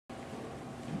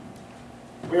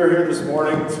We are here this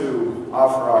morning to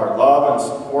offer our love and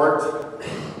support,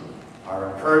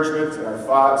 our encouragement and our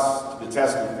thoughts to the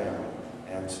Teskes family,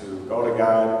 and to go to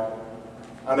God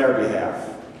on their behalf.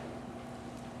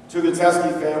 To the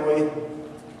Teskes family,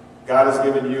 God has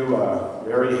given you a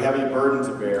very heavy burden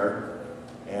to bear,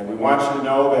 and we want you to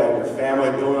know that your family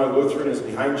at Illinois Lutheran is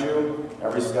behind you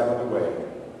every step of the way.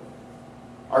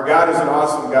 Our God is an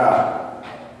awesome God,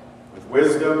 with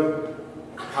wisdom,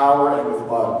 power, and with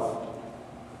love.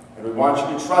 And we want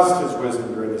you to trust his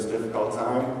wisdom during this difficult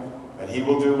time, that he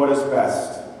will do what is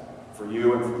best for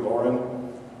you and for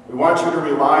Lauren. We want you to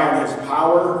rely on his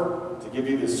power to give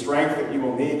you the strength that you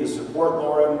will need to support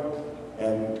Lauren,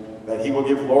 and that he will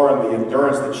give Lauren the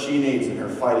endurance that she needs in her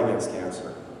fight against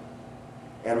cancer.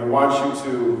 And we want you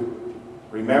to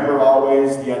remember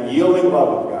always the unyielding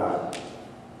love of God.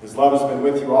 His love has been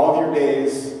with you all of your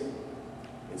days.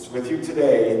 It's with you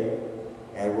today,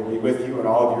 and will be with you in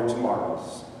all of your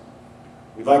tomorrows.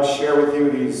 We'd like to share with you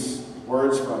these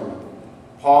words from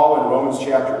Paul in Romans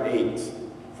chapter 8,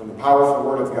 from the powerful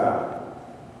Word of God.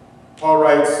 Paul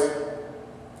writes,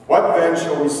 "What then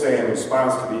shall we say in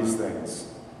response to these things?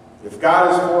 If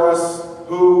God is for us,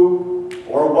 who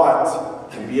or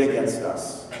what can be against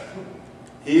us?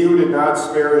 He who did not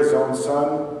spare his own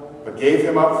Son, but gave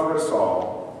him up for us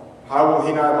all, how will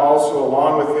he not also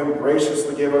along with him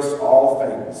graciously give us all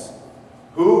things?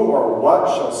 Who or what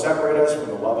shall separate us from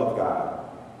the love of God?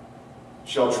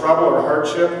 Shall trouble or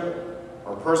hardship,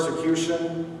 or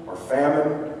persecution, or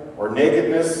famine, or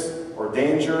nakedness, or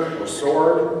danger, or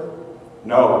sword?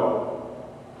 No.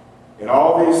 In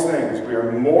all these things we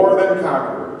are more than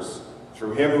conquerors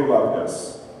through him who loved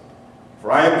us.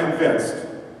 For I am convinced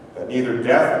that neither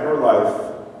death nor life,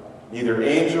 neither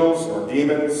angels nor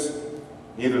demons,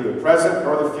 neither the present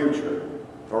nor the future,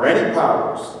 nor any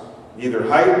powers, neither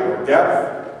height nor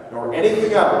depth, nor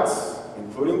anything else,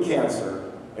 including cancer,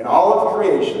 in all of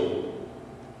creation,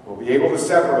 will be able to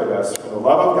separate us from the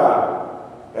love of God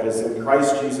that is in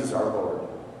Christ Jesus our Lord."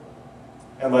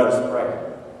 And let us pray.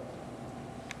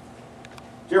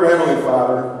 Dear Heavenly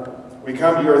Father, we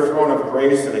come to your throne of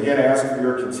grace and again ask for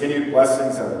your continued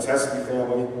blessings on the Teskes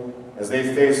family as they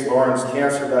face Lauren's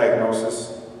cancer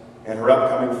diagnosis and her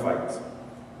upcoming fight.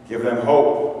 Give them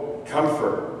hope,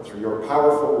 comfort through your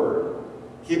powerful word.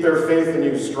 Keep their faith in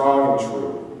you strong and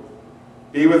true.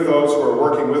 Be with those who are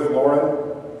working with Lauren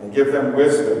and give them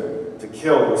wisdom to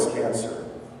kill this cancer.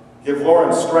 Give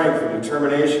Lauren strength and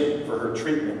determination for her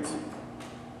treatment.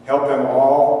 Help them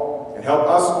all and help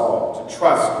us all to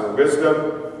trust your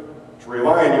wisdom, to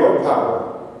rely on your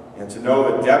power, and to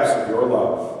know the depths of your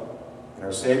love. In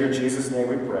our Savior Jesus' name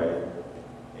we pray.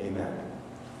 Amen.